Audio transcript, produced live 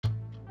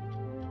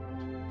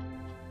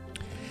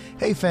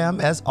Hey fam,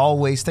 as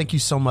always, thank you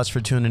so much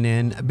for tuning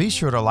in. Be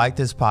sure to like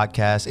this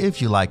podcast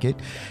if you like it,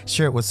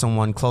 share it with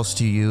someone close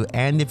to you,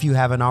 and if you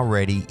haven't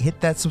already, hit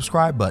that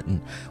subscribe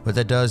button. What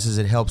that does is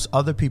it helps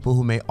other people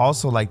who may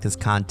also like this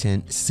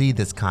content see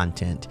this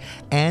content.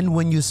 And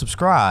when you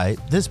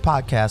subscribe, this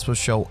podcast will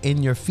show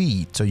in your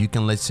feed so you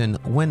can listen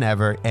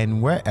whenever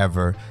and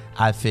wherever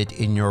I fit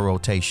in your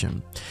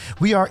rotation.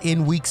 We are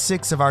in week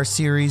 6 of our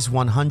series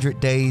 100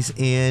 Days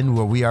In,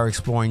 where we are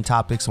exploring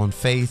topics on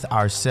faith,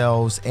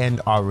 ourselves, and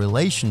our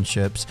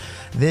relationships.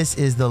 This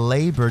is the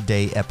Labor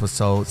Day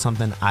episode,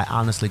 something I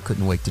honestly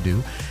couldn't wait to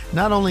do.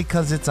 Not only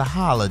because it's a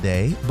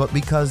holiday, but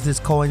because this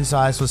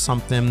coincides with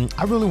something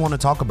I really want to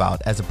talk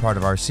about as a part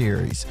of our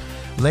series.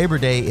 Labor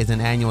Day is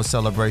an annual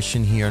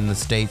celebration here in the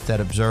States that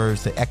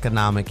observes the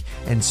economic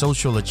and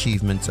social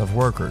achievements of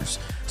workers.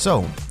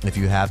 So, if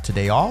you have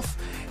today off,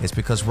 it's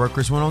because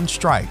workers went on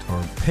strike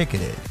or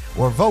picketed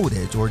or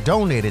voted or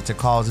donated to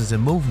causes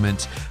and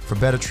movements for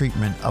better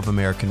treatment of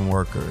American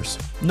workers.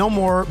 No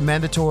more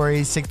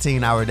mandatory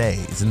 16-hour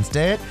days.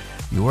 Instead,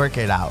 you work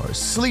 8 hours,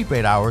 sleep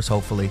 8 hours,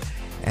 hopefully,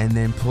 and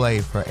then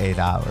play for 8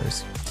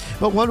 hours.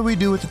 But what do we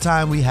do with the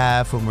time we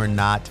have when we're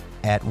not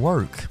at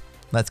work?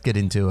 Let's get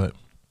into it.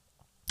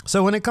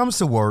 So when it comes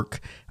to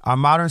work, our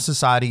modern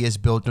society is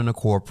built on a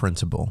core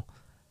principle.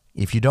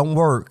 If you don't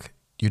work,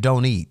 you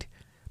don't eat.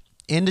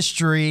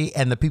 Industry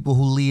and the people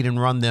who lead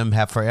and run them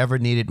have forever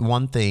needed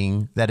one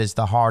thing that is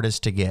the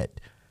hardest to get,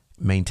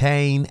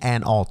 maintain,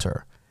 and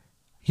alter: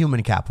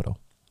 human capital.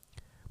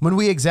 When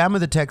we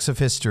examine the text of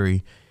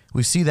history,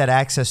 we see that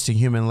access to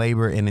human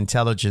labor and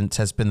intelligence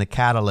has been the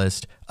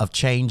catalyst of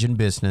change in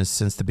business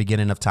since the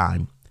beginning of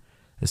time.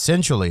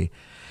 Essentially,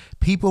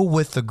 people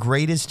with the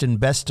greatest and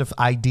best of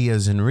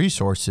ideas and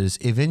resources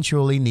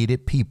eventually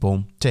needed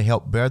people to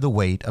help bear the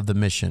weight of the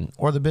mission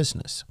or the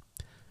business.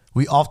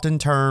 We often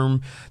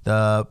term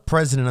the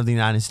president of the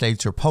United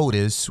States, or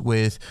POTUS,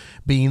 with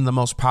being the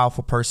most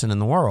powerful person in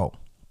the world.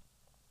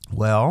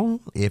 Well,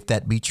 if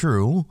that be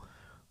true,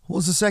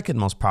 who's the second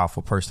most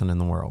powerful person in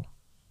the world?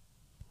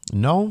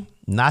 No,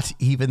 not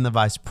even the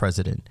vice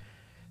president.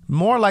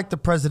 More like the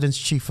president's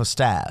chief of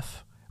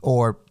staff,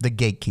 or the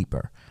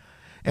gatekeeper.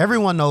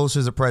 Everyone knows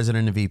who the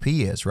president and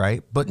VP is,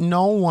 right? But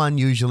no one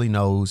usually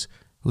knows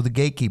who the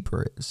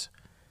gatekeeper is.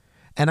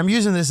 And I'm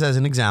using this as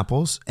an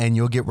example, and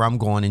you'll get where I'm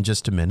going in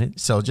just a minute,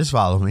 so just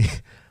follow me.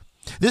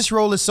 This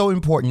role is so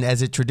important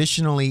as it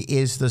traditionally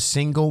is the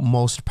single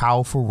most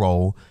powerful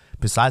role,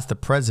 besides the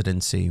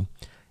presidency,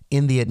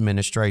 in the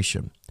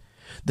administration.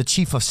 The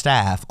chief of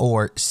staff,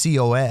 or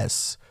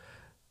COS,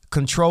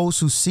 controls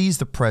who sees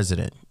the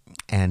president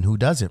and who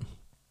doesn't.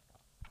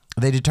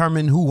 They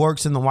determine who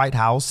works in the White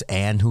House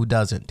and who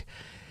doesn't.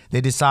 They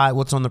decide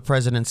what's on the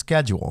president's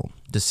schedule,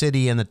 the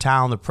city and the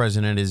town the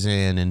president is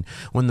in, and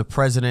when the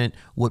president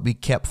would be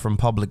kept from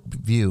public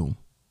view.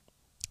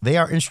 They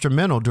are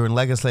instrumental during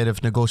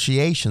legislative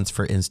negotiations,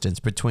 for instance,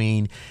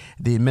 between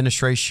the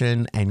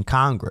administration and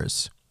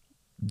Congress.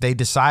 They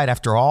decide,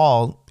 after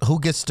all, who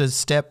gets to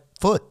step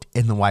foot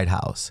in the White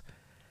House.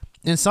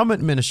 In some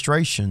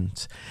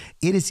administrations,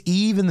 it is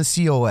even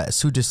the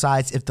COS who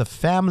decides if the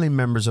family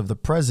members of the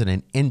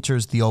president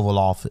enters the Oval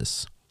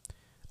Office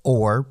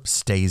or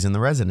stays in the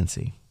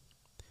residency.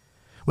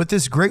 With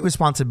this great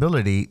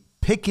responsibility,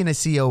 picking a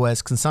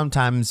COS can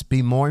sometimes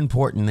be more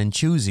important than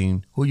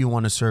choosing who you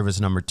want to serve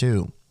as number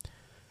 2.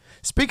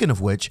 Speaking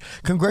of which,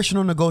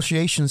 congressional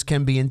negotiations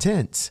can be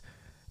intense.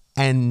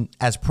 And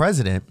as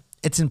president,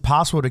 it's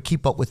impossible to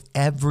keep up with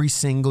every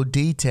single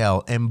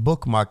detail and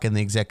bookmark in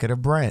the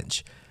executive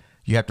branch.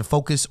 You have to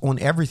focus on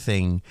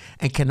everything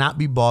and cannot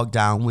be bogged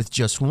down with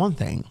just one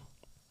thing.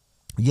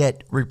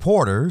 Yet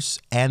reporters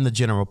and the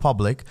general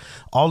public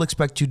all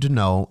expect you to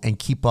know and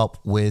keep up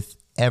with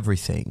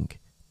everything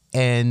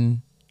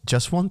and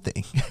just one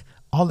thing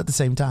all at the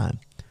same time.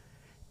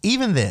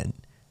 Even then,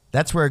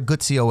 that's where a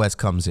good COS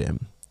comes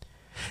in.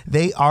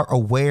 They are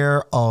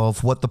aware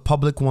of what the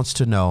public wants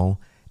to know,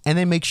 and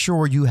they make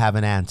sure you have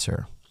an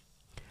answer.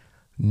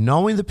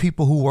 Knowing the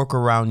people who work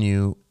around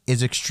you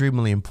is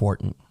extremely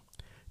important.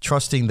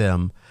 Trusting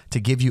them to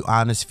give you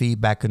honest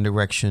feedback and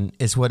direction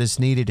is what is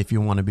needed if you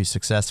want to be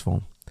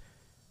successful.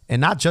 And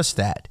not just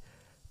that,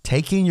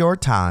 taking your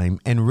time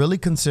and really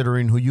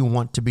considering who you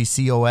want to be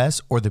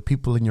COS or the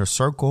people in your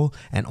circle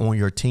and on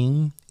your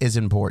team is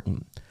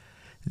important.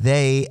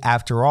 They,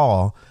 after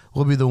all,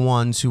 will be the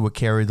ones who will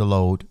carry the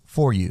load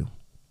for you.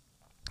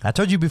 I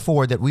told you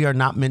before that we are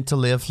not meant to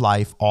live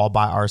life all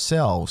by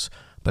ourselves,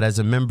 but as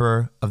a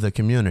member of the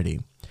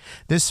community.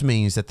 This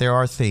means that there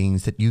are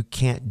things that you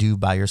can't do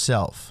by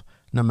yourself.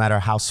 No matter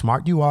how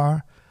smart you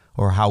are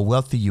or how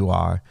wealthy you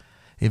are,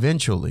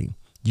 eventually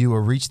you will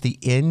reach the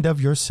end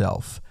of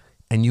yourself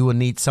and you will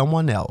need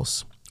someone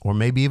else, or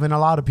maybe even a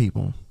lot of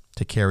people,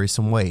 to carry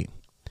some weight.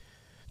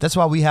 That's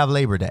why we have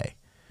Labor Day.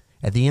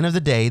 At the end of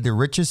the day, the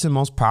richest and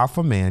most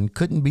powerful man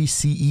couldn't be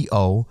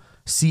CEO,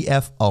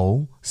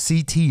 CFO,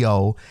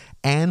 CTO,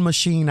 and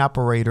machine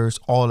operators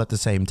all at the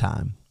same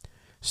time.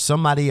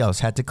 Somebody else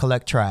had to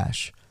collect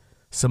trash.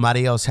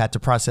 Somebody else had to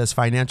process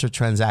financial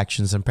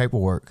transactions and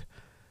paperwork.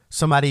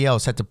 Somebody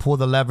else had to pull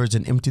the levers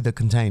and empty the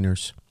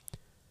containers.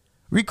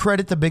 We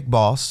credit the big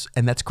boss,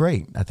 and that's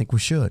great. I think we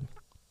should.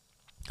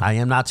 I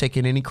am not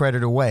taking any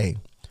credit away.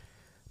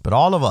 But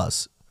all of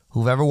us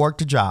who've ever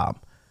worked a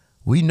job,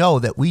 we know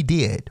that we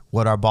did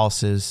what our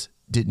bosses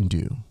didn't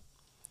do.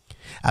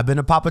 I've been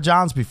to Papa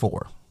John's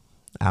before.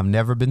 I've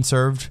never been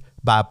served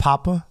by a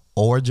Papa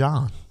or a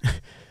John.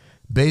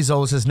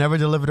 Bezos has never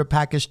delivered a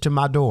package to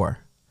my door.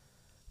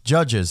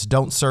 Judges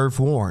don't serve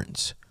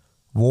warrants.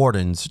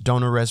 Wardens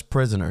don't arrest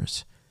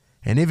prisoners.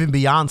 And even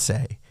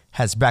Beyonce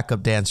has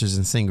backup dancers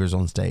and singers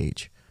on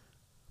stage.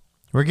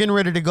 We're getting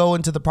ready to go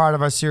into the part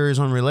of our series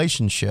on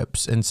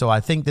relationships. And so I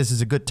think this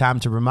is a good time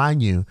to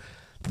remind you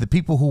that the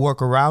people who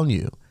work around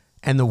you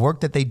and the work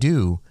that they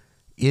do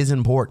is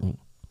important.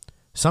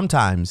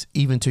 Sometimes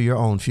even to your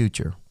own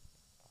future.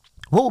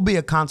 What will be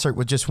a concert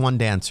with just one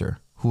dancer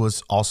who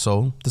is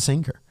also the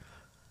singer?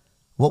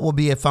 What will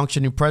be a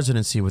functioning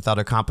presidency without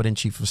a competent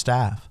chief of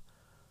staff?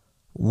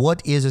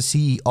 What is a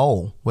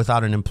CEO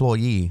without an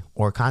employee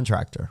or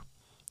contractor?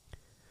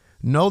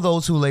 Know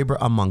those who labor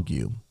among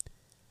you.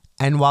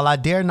 And while I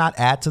dare not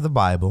add to the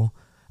Bible,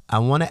 I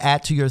want to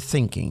add to your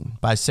thinking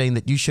by saying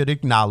that you should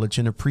acknowledge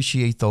and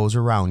appreciate those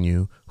around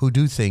you who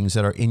do things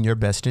that are in your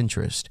best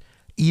interest,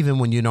 even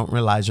when you don't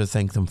realize or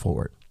thank them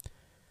for it.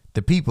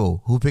 The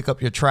people who pick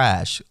up your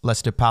trash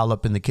lest it pile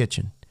up in the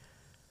kitchen.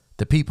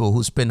 The people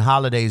who spend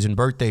holidays and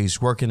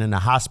birthdays working in a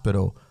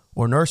hospital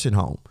or nursing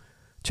home,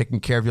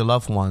 taking care of your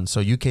loved ones so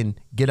you can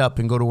get up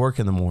and go to work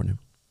in the morning.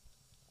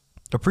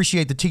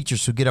 Appreciate the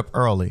teachers who get up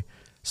early,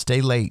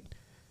 stay late,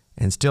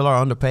 and still are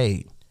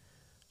underpaid,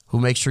 who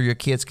make sure your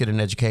kids get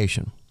an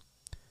education.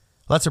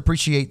 Let's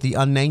appreciate the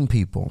unnamed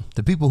people,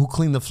 the people who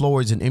clean the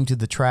floors and empty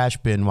the trash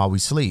bin while we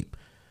sleep.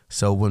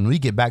 So when we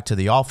get back to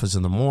the office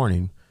in the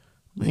morning,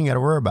 we ain't got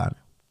to worry about it.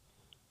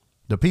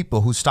 The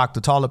people who stock the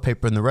toilet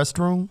paper in the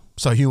restroom,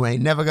 so you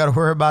ain't never got to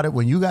worry about it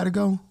when you got to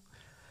go.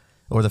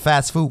 Or the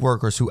fast food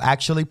workers who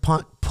actually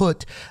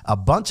put a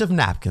bunch of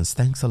napkins,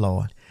 thanks the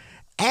Lord,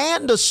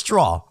 and a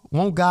straw,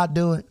 won't God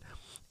do it,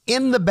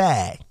 in the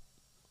bag.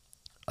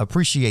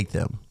 Appreciate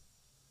them.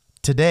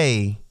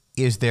 Today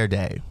is their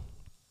day.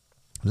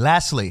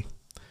 Lastly,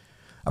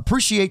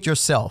 appreciate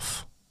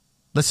yourself.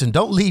 Listen,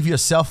 don't leave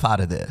yourself out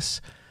of this.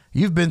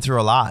 You've been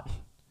through a lot.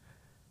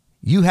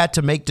 You had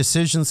to make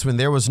decisions when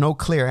there was no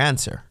clear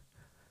answer.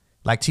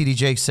 Like TD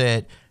Jakes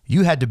said,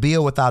 you had to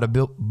build without a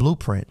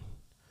blueprint.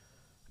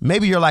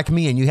 Maybe you're like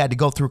me and you had to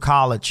go through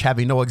college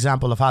having no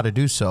example of how to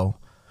do so.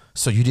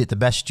 So you did the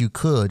best you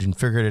could and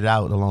figured it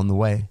out along the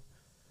way.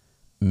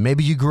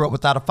 Maybe you grew up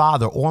without a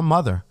father or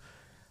mother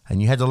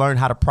and you had to learn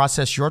how to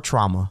process your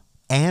trauma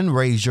and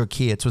raise your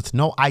kids with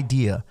no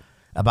idea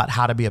about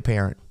how to be a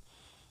parent.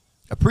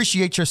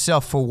 Appreciate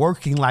yourself for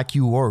working like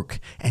you work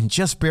and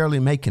just barely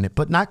making it,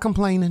 but not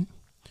complaining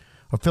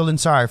or feeling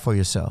sorry for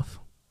yourself.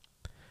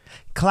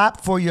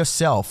 Clap for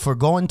yourself for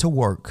going to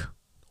work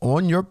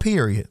on your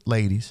period,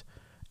 ladies,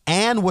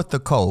 and with the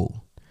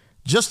cold,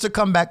 just to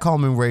come back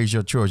home and raise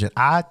your children.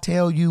 I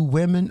tell you,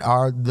 women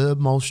are the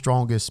most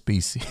strongest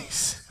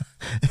species.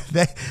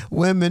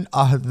 Women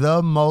are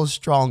the most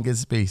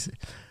strongest species.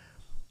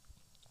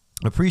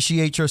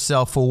 Appreciate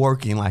yourself for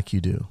working like you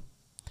do.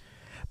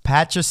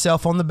 Pat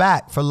yourself on the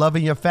back for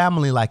loving your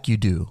family like you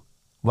do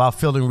while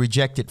feeling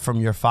rejected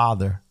from your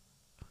father.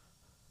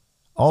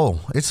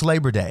 Oh, it's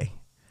Labor Day.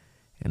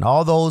 And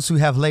all those who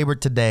have labored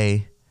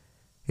today,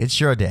 it's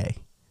your day.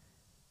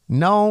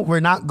 No, we're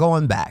not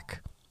going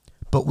back,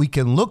 but we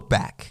can look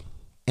back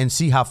and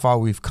see how far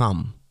we've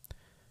come.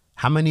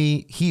 How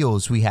many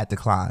hills we had to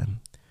climb.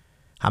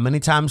 How many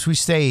times we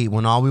stayed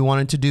when all we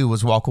wanted to do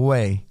was walk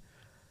away.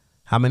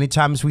 How many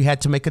times we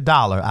had to make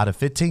 $1 out of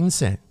 15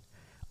 cents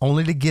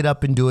only to get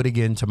up and do it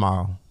again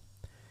tomorrow.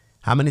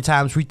 How many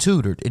times we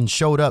tutored and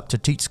showed up to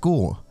teach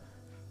school.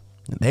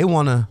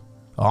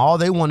 All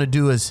they want to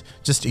do is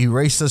just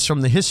erase us from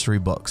the history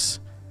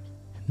books.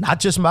 Not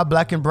just my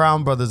black and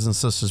brown brothers and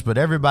sisters, but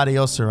everybody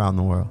else around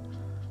the world.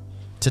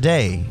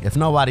 Today, if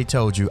nobody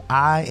told you,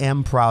 I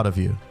am proud of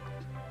you.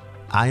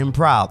 I am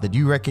proud that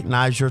you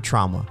recognize your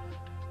trauma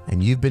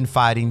and you've been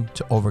fighting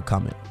to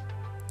overcome it.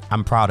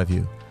 I'm proud of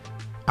you.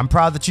 I'm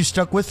proud that you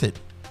stuck with it,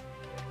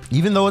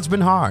 even though it's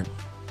been hard.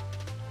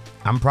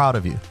 I'm proud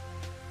of you.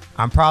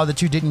 I'm proud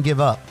that you didn't give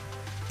up,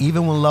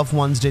 even when loved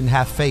ones didn't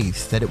have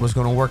faith that it was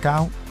going to work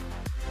out.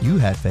 You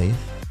had faith.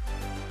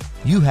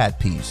 You had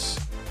peace.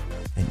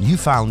 And you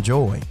found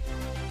joy.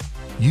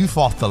 You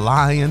fought the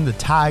lion, the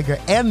tiger,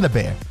 and the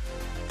bear.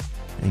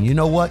 And you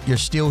know what? You're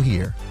still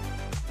here.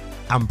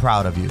 I'm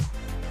proud of you.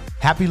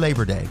 Happy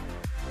Labor Day.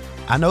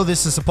 I know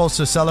this is supposed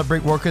to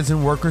celebrate workers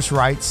and workers'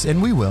 rights,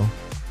 and we will.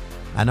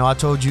 I know I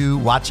told you,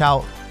 watch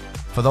out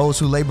for those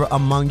who labor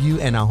among you,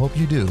 and I hope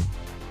you do.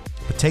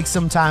 But take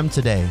some time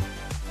today.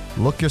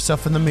 Look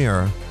yourself in the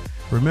mirror.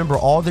 Remember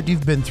all that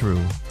you've been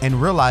through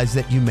and realize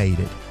that you made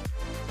it.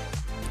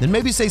 Then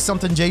maybe say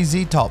something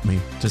Jay-Z taught me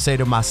to say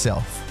to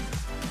myself.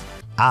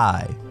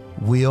 I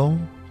will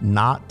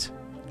not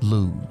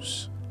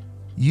lose.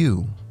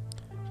 You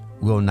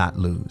will not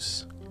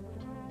lose.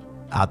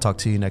 I'll talk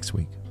to you next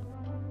week.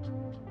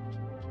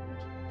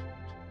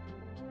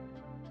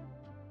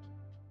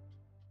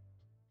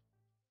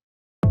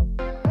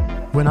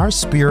 when our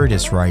spirit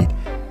is right,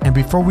 and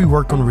before we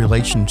work on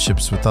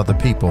relationships with other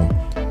people,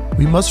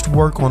 we must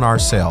work on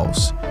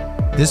ourselves.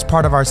 This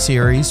part of our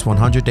series,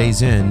 100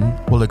 Days In,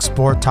 will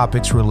explore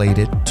topics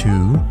related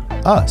to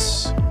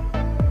us.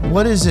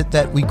 What is it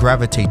that we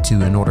gravitate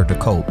to in order to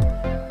cope?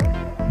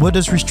 What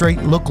does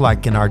restraint look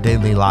like in our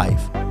daily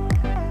life?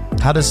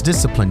 How does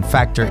discipline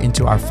factor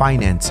into our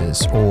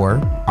finances or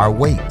our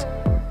weight?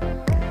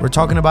 We're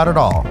talking about it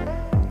all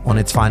on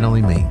It's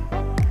Finally Me.